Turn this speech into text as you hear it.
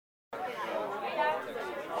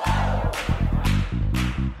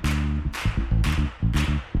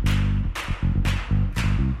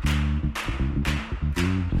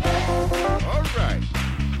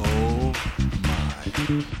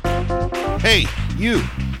Hey, you,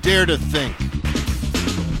 dare to think.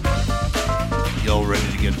 Y'all ready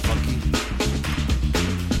to get funky?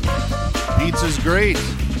 Pizza's great,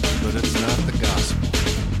 but it's not the gospel.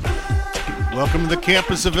 Welcome to the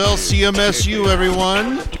campus of LCMSU,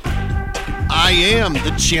 everyone. I am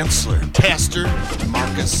the Chancellor, Pastor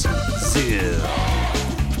Marcus Zill.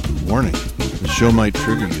 Warning, the show might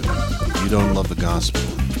trigger you if you don't love the gospel.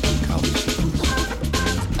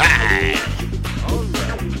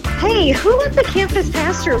 Hey, who let the campus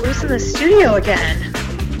pastor loose in the studio again?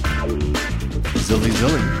 Zilly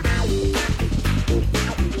Zilly.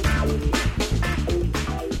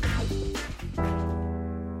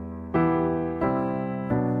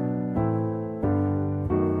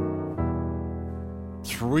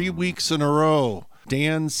 3 weeks in a row.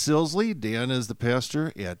 Dan Silsley. Dan is the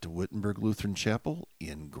pastor at Wittenberg Lutheran Chapel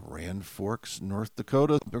in Grand Forks, North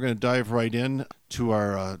Dakota. We're going to dive right in to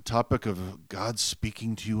our topic of God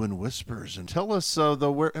speaking to you in whispers. And tell us,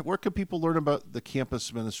 where can people learn about the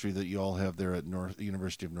campus ministry that you all have there at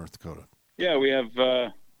University of North Dakota? Yeah, we have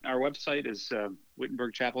our website is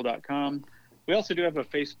wittenbergchapel.com. We also do have a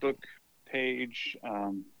Facebook page,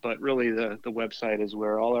 but really the website is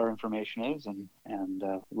where all our information is, and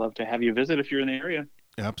love to have you visit if you're in the area.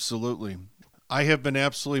 Absolutely. I have been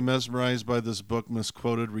absolutely mesmerized by this book,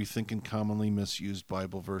 Misquoted, Rethinking Commonly Misused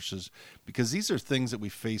Bible Verses, because these are things that we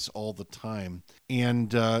face all the time.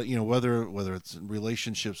 And, whether it's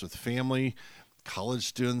relationships with family, college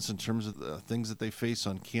students, in terms of the things that they face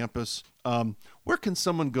on campus, where can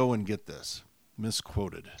someone go and get this,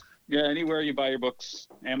 Misquoted? Yeah, anywhere you buy your books,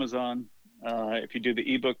 Amazon. If you do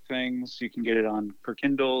the ebook things, you can get it for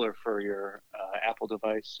Kindle or for your Apple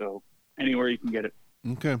device. So anywhere you can get it.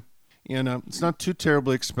 Okay. And it's not too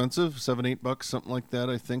terribly expensive, $7-8, something like that,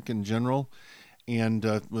 I think, in general. And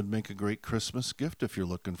would make a great Christmas gift if you're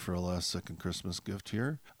looking for a last-second Christmas gift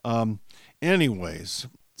here. Anyways,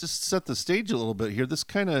 just set the stage a little bit here. This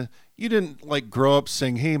kind of, you didn't grow up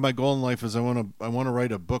saying, "Hey, my goal in life is I want to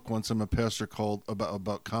write a book once I'm a pastor called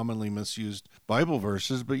about commonly misused Bible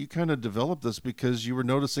verses," but you kind of developed this because you were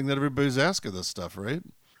noticing that everybody's asking this stuff, right?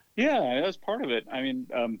 Yeah, that was part of it. I mean,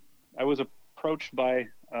 I was approached by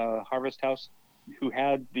Harvest House, who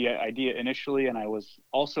had the idea initially, and I was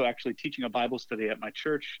also actually teaching a Bible study at my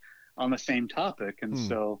church on the same topic, and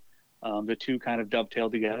so the two kind of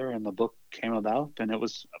dovetailed together, and the book came about, and it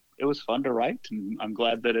was fun to write, and I'm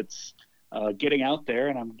glad that it's getting out there,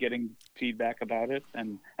 and I'm getting feedback about it.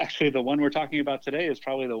 And actually, the one we're talking about today is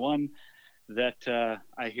probably the one that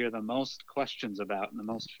I hear the most questions about and the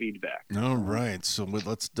most feedback. All right, so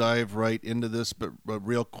let's dive right into this, but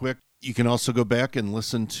real quick. You can also go back and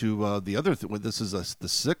listen to the other. This is the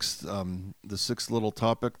sixth little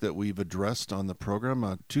topic that we've addressed on the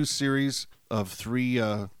program. 2 series of 3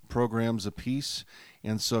 programs apiece.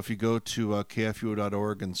 And so if you go to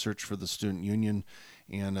kfu.org and search for the Student Union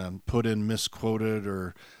and put in Misquoted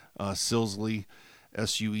or Silsley,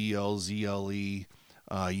 Suelzle,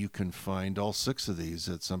 you can find all 6 of these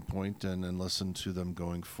at some point and listen to them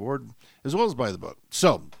going forward, as well as buy the book.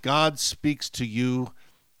 So God speaks to you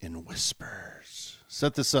in whispers.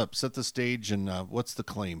 Set this up, set the stage, and what's the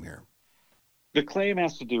claim here? The claim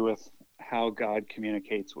has to do with how God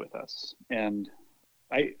communicates with us. And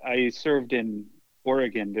I served in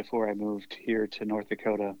Oregon before I moved here to North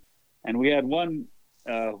Dakota, and we had one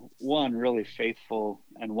really faithful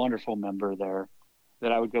and wonderful member there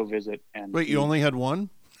that I would go visit. And wait, you only had one?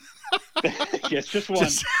 Yes, just one.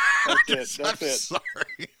 That's it. I'm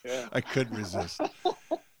sorry. Yeah. I couldn't resist.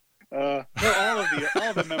 No,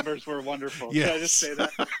 all the members were wonderful. Yes. Can I just say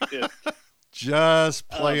that? Yeah. Just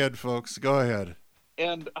playing, folks. Go ahead.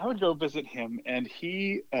 And I would go visit him, and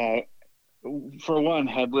he, for one,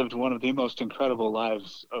 had lived one of the most incredible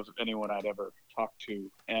lives of anyone I'd ever talked to,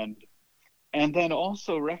 and then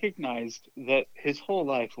also recognized that his whole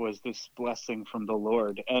life was this blessing from the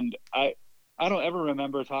Lord. And I don't ever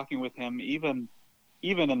remember talking with him, even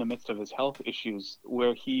in the midst of his health issues,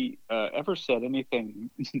 where he ever said anything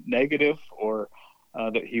negative or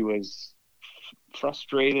that he was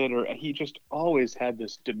frustrated, or he just always had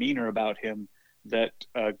this demeanor about him that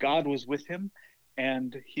God was with him,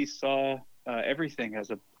 and he saw everything as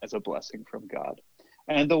a blessing from God.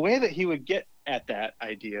 And the way that he would get at that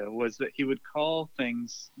idea was that he would call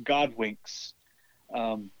things God winks.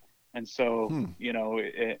 And so,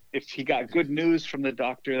 if he got good news from the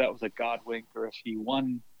doctor, that was a God wink. Or if he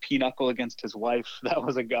won pinochle against his wife, that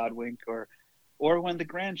was a God wink. Or when the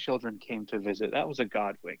grandchildren came to visit, that was a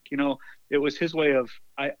God wink. It was his way of,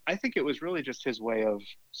 I think it was really just his way of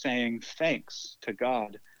saying thanks to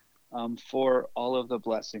God for all of the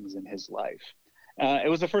blessings in his life. It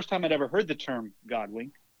was the first time I'd ever heard the term God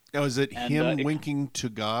wink. Now, is it And him winking to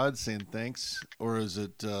God, saying thanks, or is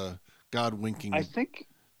it God winking I think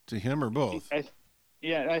to him, or both? I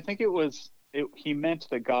think he meant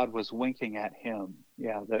that God was winking at him.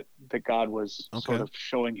 Yeah, that God was sort of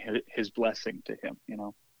showing his blessing to him,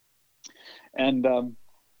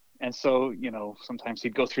 And so, sometimes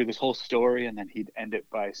he'd go through this whole story and then he'd end it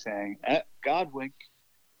by saying, God wink.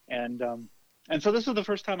 And so this was the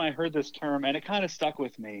first time I heard this term, and it kind of stuck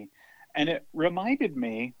with me. And it reminded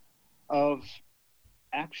me of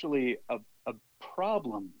actually a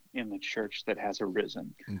problem in the church that has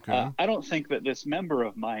arisen. Okay. I don't think that this member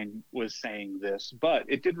of mine was saying this, but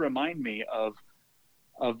it did remind me of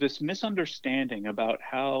this misunderstanding about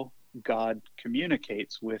how God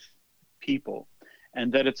communicates with people,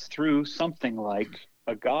 and that it's through something like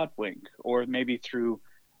a God wink, or maybe through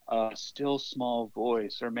a still small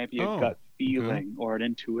voice, or maybe a gut feeling or an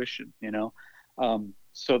intuition,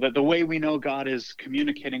 so that the way we know God is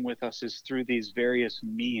communicating with us is through these various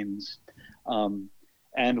means.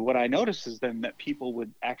 And what I noticed is then that people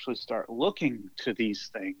would actually start looking to these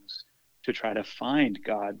things to try to find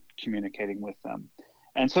God communicating with them.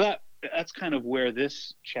 And so that's kind of where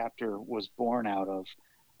this chapter was born out of,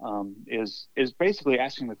 is basically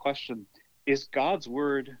asking the question, is God's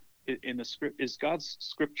word in the script, is God's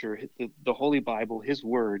scripture, the Holy Bible, his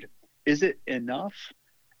word, is it enough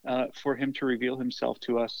for him to reveal himself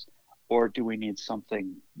to us, or do we need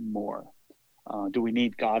something more? Do we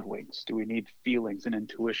need God winks? Do we need feelings and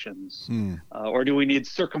intuitions? Or do we need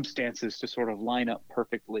circumstances to sort of line up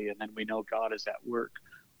perfectly and then we know God is at work?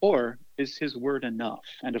 Or is his word enough?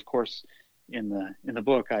 And of course, in the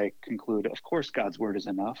book, I conclude, of course, God's word is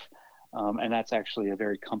enough. And that's actually a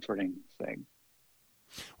very comforting thing.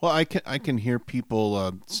 Well, I can hear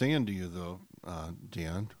people saying to you, though,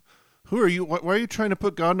 Dan, who are you? Why are you trying to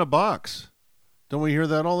put God in a box? Don't we hear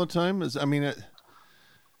that all the time?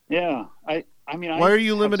 Yeah, why are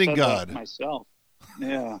you limiting God? Myself,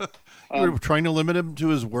 yeah. You're trying to limit him to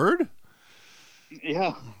his word?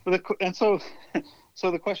 Yeah, and so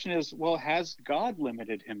the question is, well, has God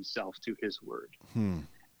limited himself to his word?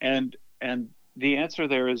 And the answer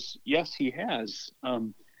there is yes, he has.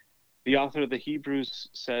 The author of the Hebrews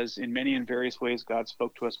says, in many and various ways, God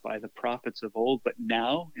spoke to us by the prophets of old, but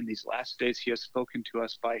now in these last days, he has spoken to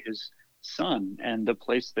us by his Son, and the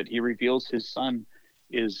place that he reveals his Son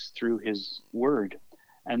is through his word.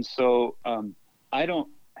 And so I don't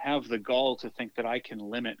have the gall to think that I can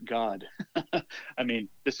limit God. I mean,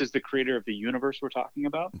 this is the creator of the universe we're talking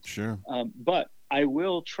about. Sure. But I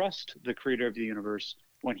will trust the creator of the universe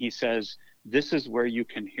when he says, this is where you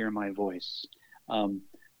can hear my voice.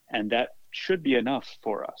 And that should be enough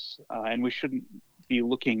for us. And we shouldn't be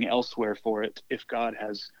looking elsewhere for it. If God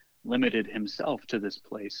has limited himself to this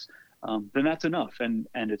place, then that's enough. And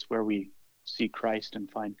it's where we see Christ and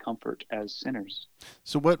find comfort as sinners.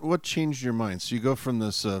 So what changed your mind? So you go from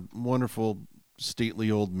this wonderful,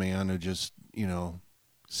 stately old man who just,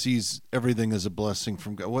 sees everything as a blessing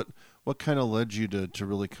from God. What kind of led you to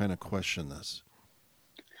really kind of question this?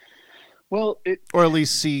 Well, or at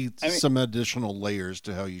least see some additional layers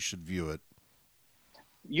to how you should view it.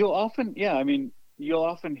 You'll often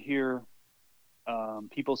hear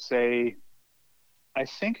people say, I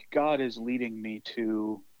think God is leading me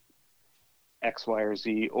to X, Y, or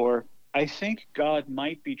Z, or I think God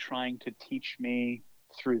might be trying to teach me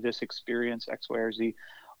through this experience X, Y, or Z,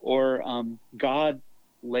 or God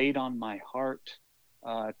laid on my heart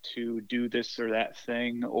to do this or that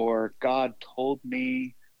thing, or God told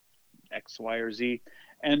me X, Y, or Z.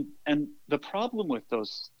 And the problem with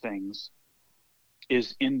those things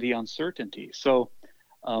is in the uncertainty. So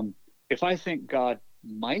if I think God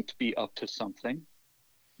might be up to something,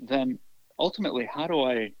 then ultimately, how do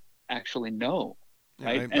I actually know?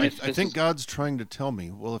 Right? I think God's trying to tell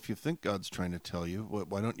me. Well, if you think God's trying to tell you,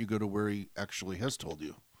 why don't you go to where he actually has told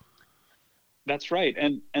you? That's right.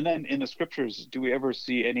 And then in the scriptures, do we ever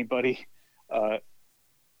see anybody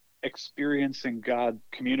experiencing God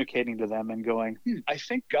communicating to them and going, I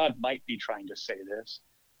think God might be trying to say this?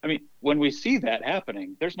 I mean, when we see that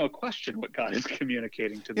happening, there's no question what God is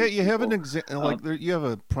communicating to these people. Have an example, you have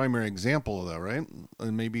a primary example of that, right?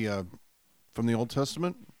 And maybe from the Old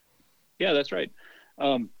Testament? Yeah, that's right.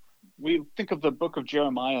 We think of the book of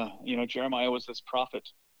Jeremiah. Jeremiah was this prophet,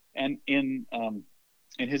 and in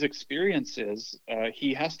his experiences,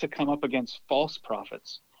 he has to come up against false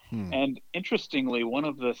prophets. And interestingly, one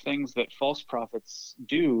of the things that false prophets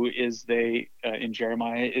do is in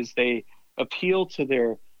Jeremiah, they appeal to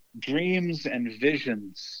their dreams and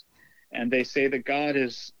visions, and they say that God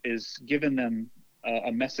is given them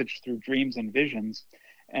a message through dreams and visions,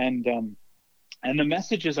 and And the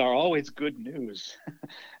messages are always good news.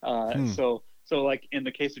 So like in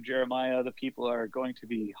the case of Jeremiah, the people are going to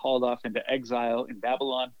be hauled off into exile in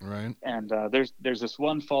Babylon. Right. And there's this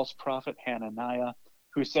one false prophet, Hananiah,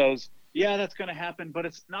 who says, yeah, that's going to happen, but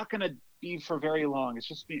it's not going to be for very long. It's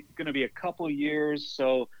just going to be a couple years.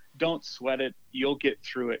 So don't sweat it. You'll get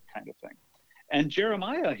through it, kind of thing. And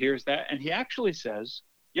Jeremiah hears that, and he actually says,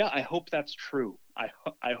 yeah, I hope that's true.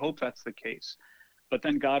 I hope that's the case. But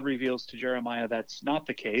then God reveals to Jeremiah that's not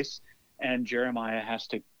the case, and Jeremiah has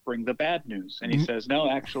to bring the bad news. And he says, no,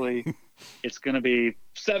 actually, it's going to be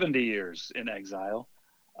 70 years in exile.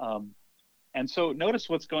 And so notice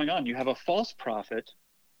what's going on. You have a false prophet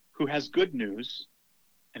who has good news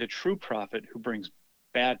and a true prophet who brings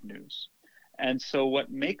bad news. And so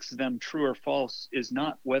what makes them true or false is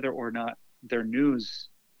not whether or not their news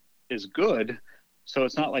is good. So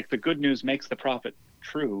it's not like the good news makes the prophet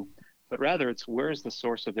true, but rather it's where's the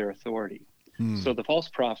source of their authority. So the false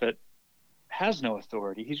prophet has no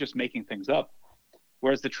authority. He's just making things up.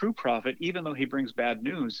 Whereas the true prophet, even though he brings bad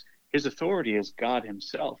news, his authority is God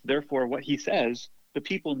himself. Therefore, what he says, the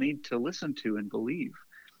people need to listen to and believe.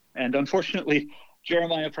 And unfortunately,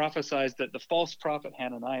 Jeremiah prophesies that the false prophet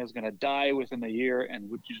Hananiah is going to die within a year, and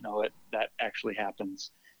would you know it, that actually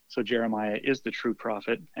happens. So Jeremiah is the true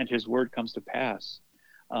prophet, and his word comes to pass.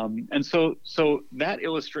 And so that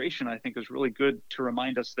illustration, I think, is really good to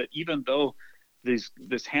remind us that even though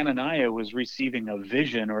this Hananiah was receiving a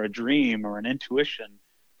vision or a dream or an intuition,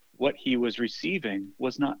 what he was receiving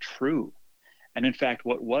was not true. And in fact,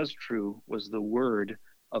 what was true was the word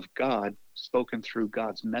of God spoken through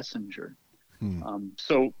God's messenger.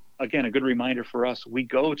 So again, a good reminder for us, we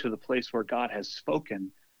go to the place where God has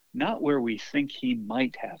spoken, not where we think he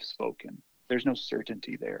might have spoken. There's no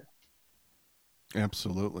certainty there.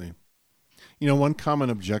 Absolutely. You know, one common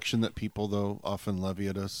objection that people, though, often levy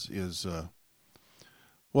at us is,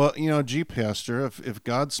 well, you know, gee, Pastor, if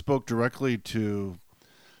God spoke directly to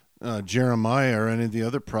Jeremiah or any of the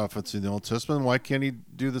other prophets in the Old Testament, why can't he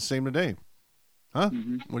do the same today? Huh?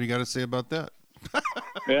 What do you got to say about that?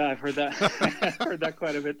 Yeah, I've heard that. I've heard that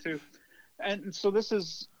quite a bit too. And so this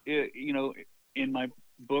is, you know, in my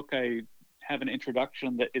book, I have an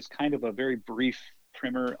introduction that is kind of a very brief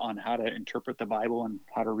primer on how to interpret the Bible and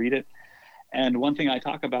how to read it. And one thing I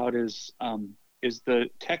talk about is the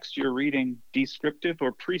text you're reading descriptive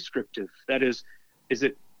or prescriptive? That is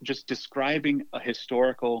it just describing a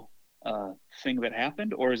historical thing that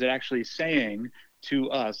happened, or is it actually saying to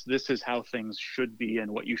us, this is how things should be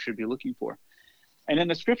and what you should be looking for? And in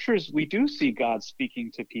the scriptures, we do see God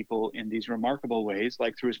speaking to people in these remarkable ways,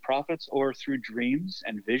 like through his prophets or through dreams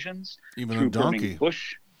and visions, even through a donkey. burning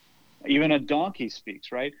bush. Even a donkey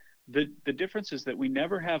speaks, right? The difference is that we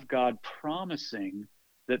never have God promising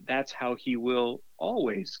that that's how he will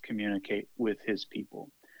always communicate with his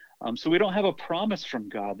people. So we don't have a promise from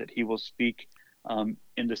God that he will speak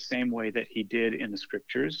in the same way that he did in the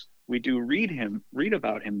scriptures. We do read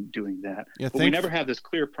about him doing that, but we never have this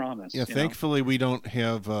clear promise. Yeah, thankfully we don't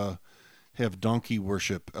have donkey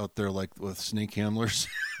worship out there like with snake handlers.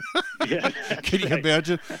 Yeah, can you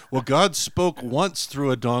imagine? Well, God spoke once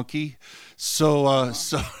through a donkey, so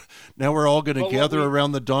now we're all going to gather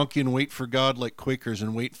around the donkey and wait for God like Quakers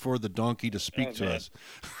and wait for the donkey to speak to us.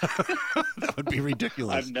 That would be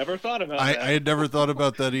ridiculous. I've never thought about that. I had never thought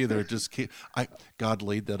about that either. It just God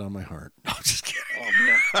laid that on my heart. No, I'm just kidding. Oh,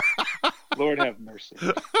 man. Lord have mercy.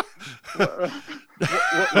 What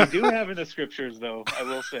we do have in the scriptures, though, I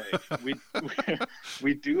will say,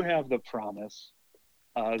 we do have the promise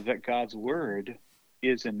that God's word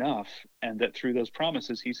is enough, and that through those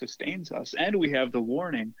promises he sustains us. And we have the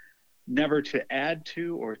warning never to add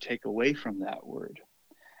to or take away from that word.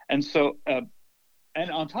 And so,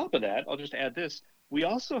 and on top of that, I'll just add this. We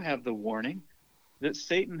also have the warning that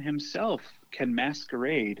Satan himself can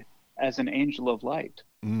masquerade as an angel of light.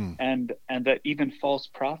 And that even false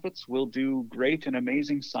prophets will do great and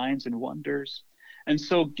amazing signs and wonders. And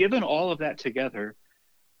so given all of that together,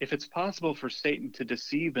 if it's possible for Satan to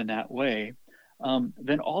deceive in that way,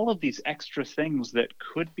 then all of these extra things that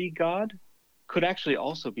could be God could actually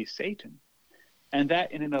also be Satan. And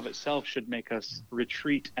that in and of itself should make us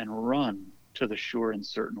retreat and run to the sure and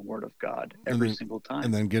certain word of God every single time.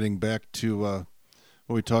 And then getting back to what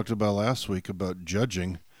we talked about last week about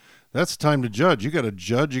judging, that's time to judge. You got to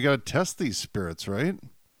judge. You got to test these spirits, right?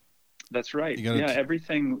 That's right.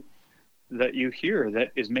 Everything that you hear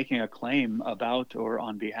that is making a claim about or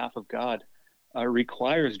on behalf of God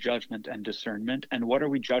requires judgment and discernment. And what are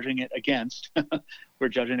we judging it against? We're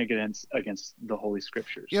judging against the Holy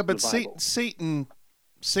Scriptures. Yeah, but Satan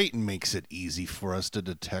makes it easy for us to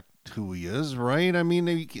detect who he is, right? I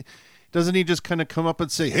mean, Doesn't he just kind of come up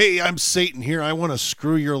and say, "Hey, I'm Satan here. I want to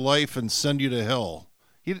screw your life and send you to hell"?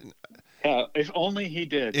 He didn't. Yeah, if only he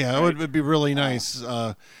did. Yeah, right? it would be really nice.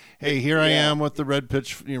 Hey, here I Yeah. am with the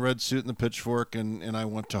red suit and the pitchfork, and I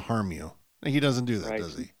want to harm you. He doesn't do that, Right.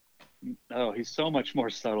 does he? Oh, he's so much more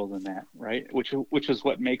subtle than that, right? Which is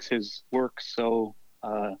what makes his work so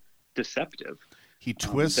deceptive. He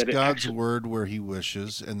twists that it God's actually- word where he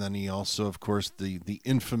wishes, and then he also, of course, the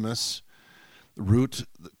infamous root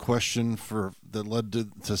question that led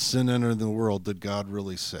to sin enter the world. Did God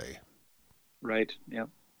really say? Right. Yep.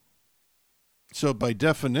 So by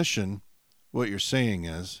definition, what you're saying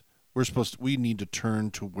is we need to turn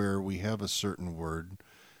to where we have a certain word.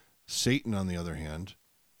 Satan, on the other hand,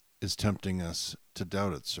 is tempting us to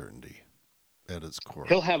doubt its certainty at its core.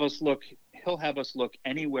 He'll have us look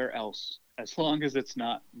anywhere else as long as it's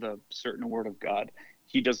not the certain word of God.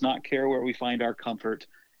 He does not care where we find our comfort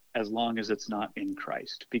as long as it's not in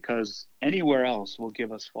Christ, because anywhere else will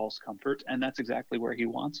give us false comfort, and that's exactly where he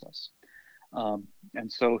wants us.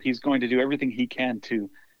 And so he's going to do everything he can to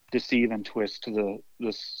deceive and twist the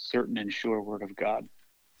certain and sure word of God.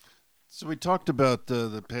 So we talked about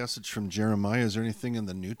the passage from Jeremiah. Is there anything in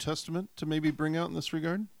the New Testament to maybe bring out in this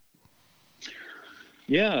regard?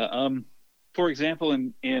 Yeah. For example,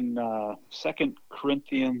 in 2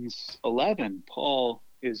 Corinthians 11, Paul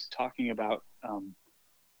is talking about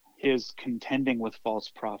his contending with false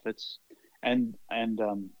prophets. And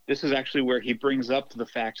this is actually where he brings up the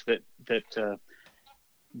fact that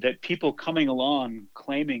people coming along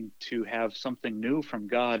claiming to have something new from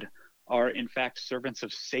God are in fact servants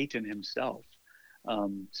of Satan himself.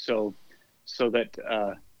 So that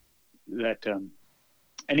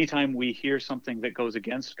anytime we hear something that goes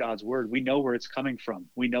against God's word, we know where it's coming from.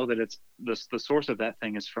 We know that it's the source of that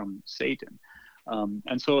thing is from Satan.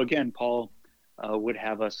 And so again, Paul would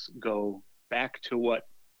have us go back to what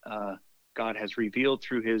God has revealed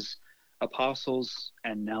through his apostles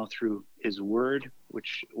and now through his word,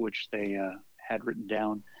 which they had written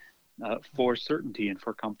down for certainty and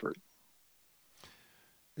for comfort.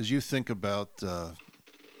 As you think about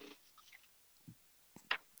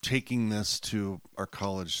taking this to our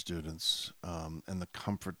college students and the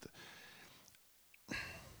comfort,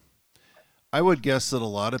 I would guess that a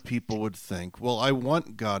lot of people would think, well, I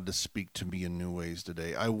want God to speak to me in new ways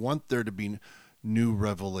today. I want there to be new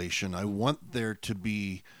revelation. I want there to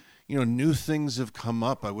be, new things have come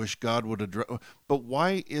up. I wish God would address. But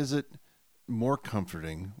why is it more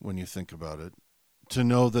comforting when you think about it to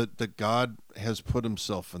know that God has put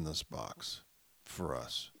himself in this box for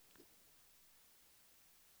us?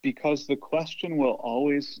 Because the question will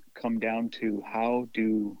always come down to, how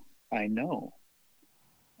do I know?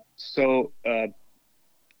 So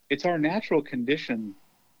it's our natural condition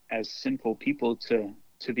as sinful people to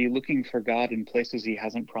be looking for God in places he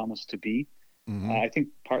hasn't promised to be. Mm-hmm. I think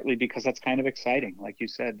partly because that's kind of exciting, like you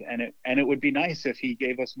said, and it would be nice if he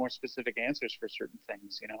gave us more specific answers for certain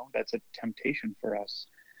things. That's a temptation for us.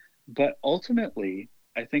 But ultimately,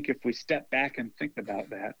 I think if we step back and think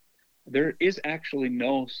about that, there is actually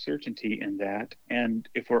no certainty in that. And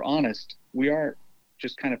if we're honest, we are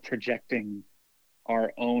just kind of projecting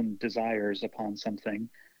our own desires upon something,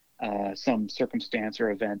 some circumstance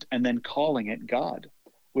or event, and then calling it God,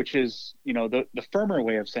 which is, the firmer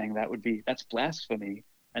way of saying that would be, that's blasphemy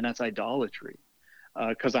and that's idolatry,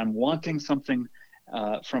 because I'm wanting something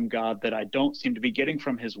from God that I don't seem to be getting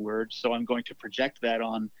from his word. So I'm going to project that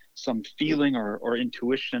on some feeling or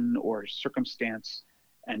intuition or circumstance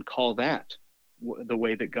and call that the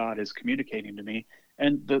way that God is communicating to me.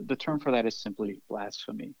 And the term for that is simply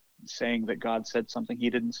blasphemy, saying that God said something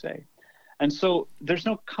he didn't say. And so there's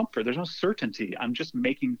no comfort, there's no certainty. I'm just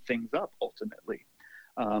making things up ultimately.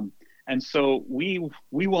 And so we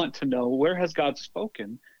want to know, where has God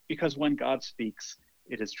spoken? Because when God speaks,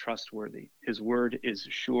 it is trustworthy. His word is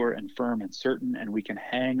sure and firm and certain, and we can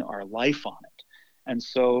hang our life on it. And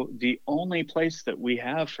so the only place that we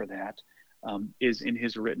have for that is in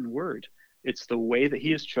his written word. It's the way that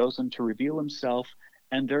he has chosen to reveal himself,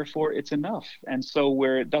 and therefore it's enough. And so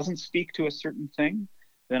where it doesn't speak to a certain thing,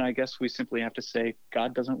 then I guess we simply have to say,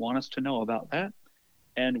 God doesn't want us to know about that,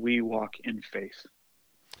 and we walk in faith.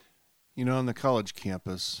 On the college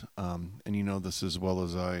campus, and this as well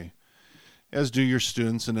as do your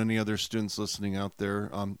students and any other students listening out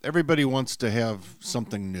there, everybody wants to have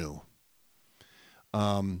something new.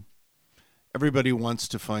 Everybody wants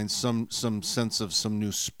to find some sense of some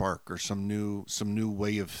new spark or some new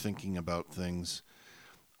way of thinking about things.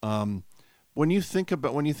 When you think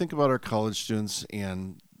about our college students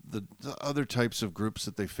and the other types of groups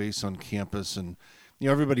that they face on campus, and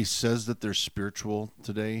everybody says that they're spiritual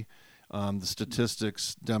today, The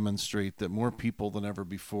statistics demonstrate that more people than ever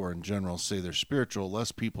before in general say they're spiritual.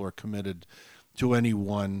 Less people are committed to any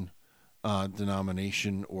one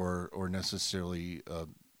denomination or necessarily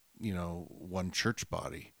one church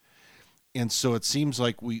body. And so it seems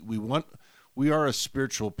like we are a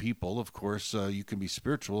spiritual people. Of course, you can be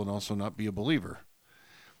spiritual and also not be a believer.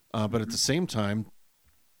 But at the same time,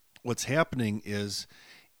 what's happening is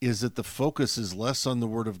that the focus is less on the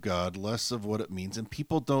Word of God, less of what it means, and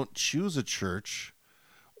people don't choose a church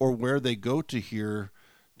or where they go to hear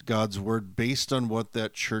God's Word based on what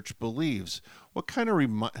that church believes. What kind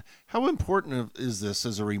of how important is this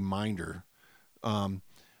as a reminder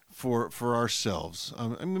for ourselves?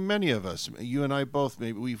 I mean, many of us, you and I both,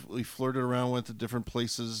 maybe we flirted around, went to different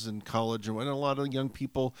places in college, and when a lot of young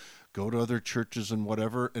people go to other churches and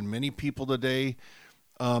whatever, and many people today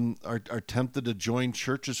are tempted to join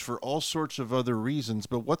churches for all sorts of other reasons.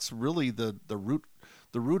 But what's really the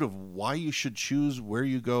root of why you should choose where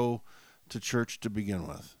you go to church to begin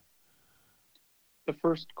with? The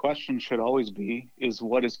first question should always be, is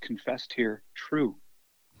what is confessed here true?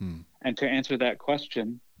 And to answer that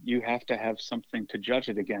question, you have to have something to judge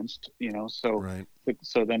it against, so right.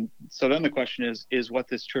 so then the question is what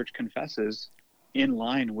this church confesses in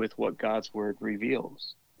line with what God's Word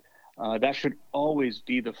reveals? That should always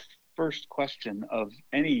be the first question of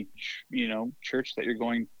any, church that you're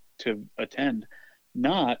going to attend.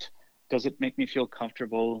 Not, does it make me feel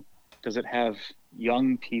comfortable? Does it have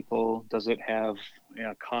young people? Does it have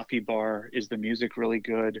a coffee bar? Is the music really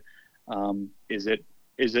good? Is it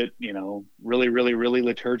really, really, really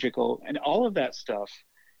liturgical? And all of that stuff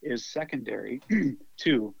is secondary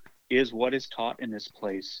to, is what is taught in this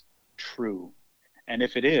place true? And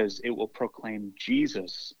if it is, it will proclaim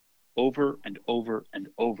Jesus over and over and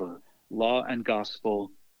over, law and gospel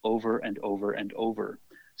over and over and over,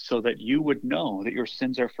 so that you would know that your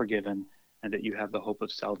sins are forgiven and that you have the hope of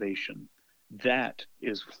salvation. That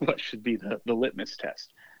is what should be the litmus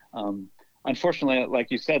test. Unfortunately, like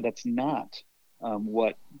you said, that's not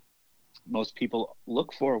what most people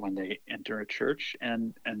look for when they enter a church,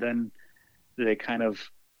 and then they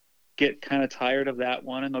get tired of that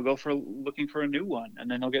one, and they'll go looking for a new one, and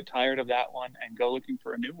then they'll get tired of that one and go looking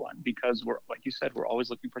for a new one, because like you said, we're always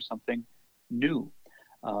looking for something new.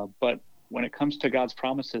 But when it comes to God's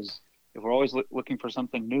promises, if we're always looking for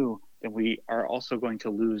something new, then we are also going to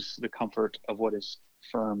lose the comfort of what is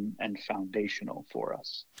firm and foundational for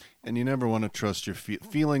us. And you never want to trust your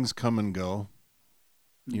feelings come and go.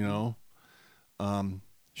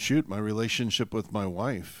 Shoot, my relationship with my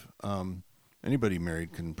wife, anybody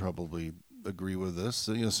married can probably agree with this.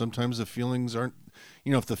 Sometimes the feelings aren't,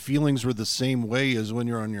 if the feelings were the same way as when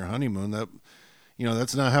you're on your honeymoon,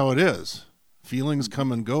 that's not how it is. Feelings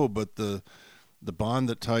come and go, but the bond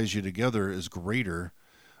that ties you together is greater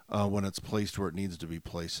when it's placed where it needs to be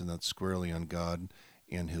placed, and that's squarely on God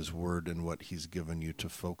and His Word and what He's given you to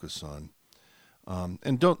focus on.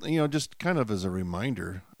 And don't, just kind of as a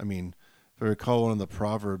reminder, I mean, if I recall, one of the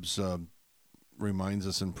Proverbs reminds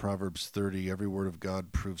us in Proverbs 30, every word of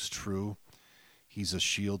God proves true. He's a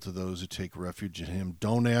shield to those who take refuge in Him.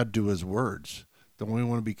 Don't add to His words. Don't we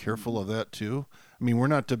want to be careful of that too? I mean, we're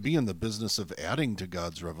not to be in the business of adding to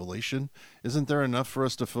God's revelation. Isn't there enough for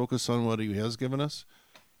us to focus on what He has given us?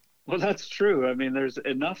 Well, that's true. I mean, there's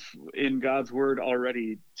enough in God's Word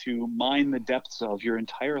already to mine the depths of your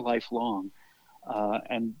entire life long.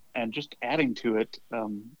 And just adding to it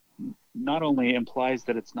not only implies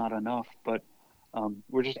that it's not enough, but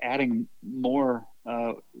we're just adding more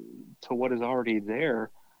to what is already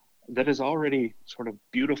there, that is already sort of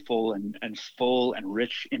beautiful and full and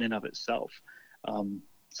rich in and of itself.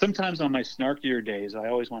 Sometimes on my snarkier days, I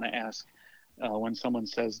always want to ask, when someone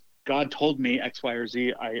says, God told me X, Y, or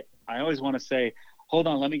Z, I always want to say, hold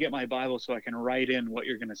on, let me get my Bible so I can write in what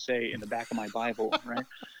you're going to say in the back of my Bible, right?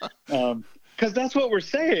 Because that's what we're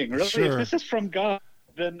saying, really. Sure. If this is from God,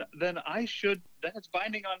 then it's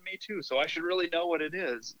binding on me too. So I should really know what it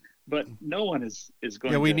is. But no one is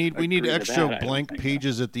going to. Yeah, we need extra that, blank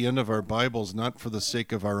pages at the end of our Bibles, not for the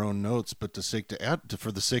sake of our own notes, but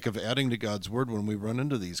for the sake of adding to God's Word when we run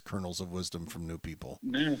into these kernels of wisdom from new people.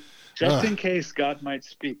 Yeah. Just in case God might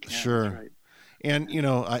speak. Yeah, sure. That's right. And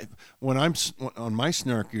when I'm on my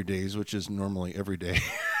snarkier days, which is normally every day,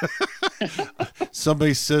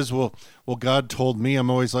 somebody says, "Well, God told me." I'm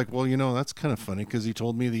always like, "Well, that's kind of funny because He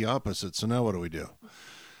told me the opposite. So now what do we do?"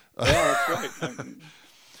 Yeah, that's right.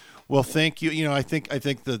 Well, thank you. I think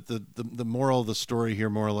the moral of the story here,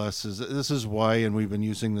 more or less, is this is why, and we've been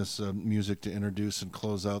using this music to introduce and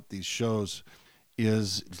close out these shows,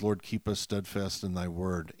 is Lord, keep us steadfast in Thy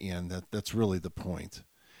Word, and that's really the point.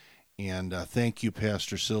 And thank you,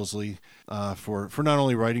 Pastor Silsley, for not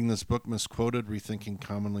only writing this book, Misquoted, Rethinking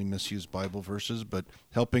Commonly Misused Bible Verses, but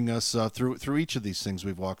helping us through each of these things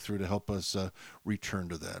we've walked through to help us return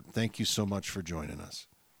to that. Thank you so much for joining us.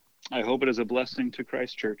 I hope it is a blessing to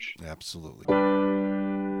Christ Church. Absolutely.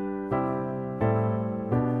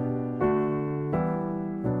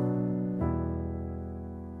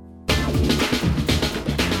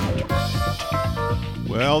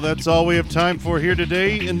 Well, that's all we have time for here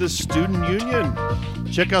today in the Student Union.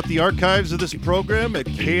 Check out the archives of this program at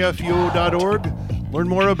kfuo.org. Learn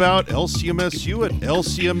more about LCMSU at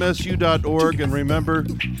lcmsu.org. And remember,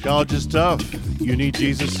 college is tough. You need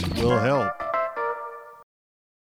Jesus, will help.